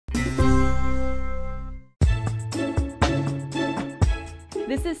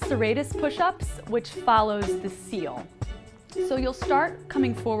This is Serratus push-ups, which follows the seal. So you'll start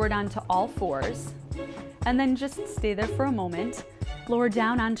coming forward onto all fours, and then just stay there for a moment. Lower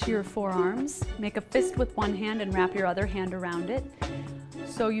down onto your forearms, make a fist with one hand and wrap your other hand around it.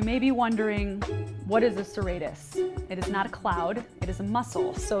 So you may be wondering, what is a serratus? It is not a cloud, it is a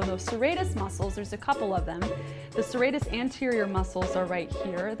muscle. So those serratus muscles, there's a couple of them. The serratus anterior muscles are right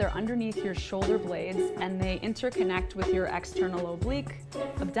here. They're underneath your shoulder blades, and they interconnect with your external oblique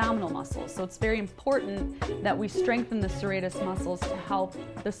abdominal muscles. So it's very important that we strengthen the serratus muscles to help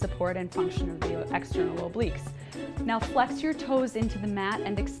the support and function of the external obliques. Now flex your toes into the mat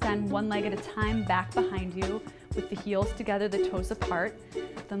and extend one leg at a time back behind you with the heels together, the toes apart.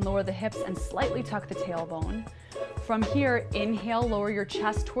 Then lower the hips and slightly tuck the tailbone. From here, inhale, lower your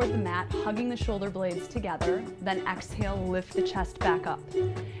chest toward the mat, hugging the shoulder blades together. Then exhale, lift the chest back up.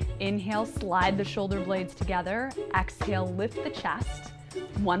 Inhale, slide the shoulder blades together. Exhale, lift the chest.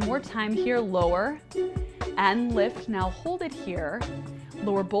 One more time here, lower and lift. Now hold it here.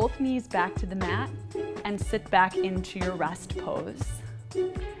 Lower both knees back to the mat and sit back into your rest pose.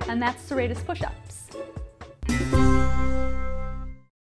 And that's Serratus push-ups.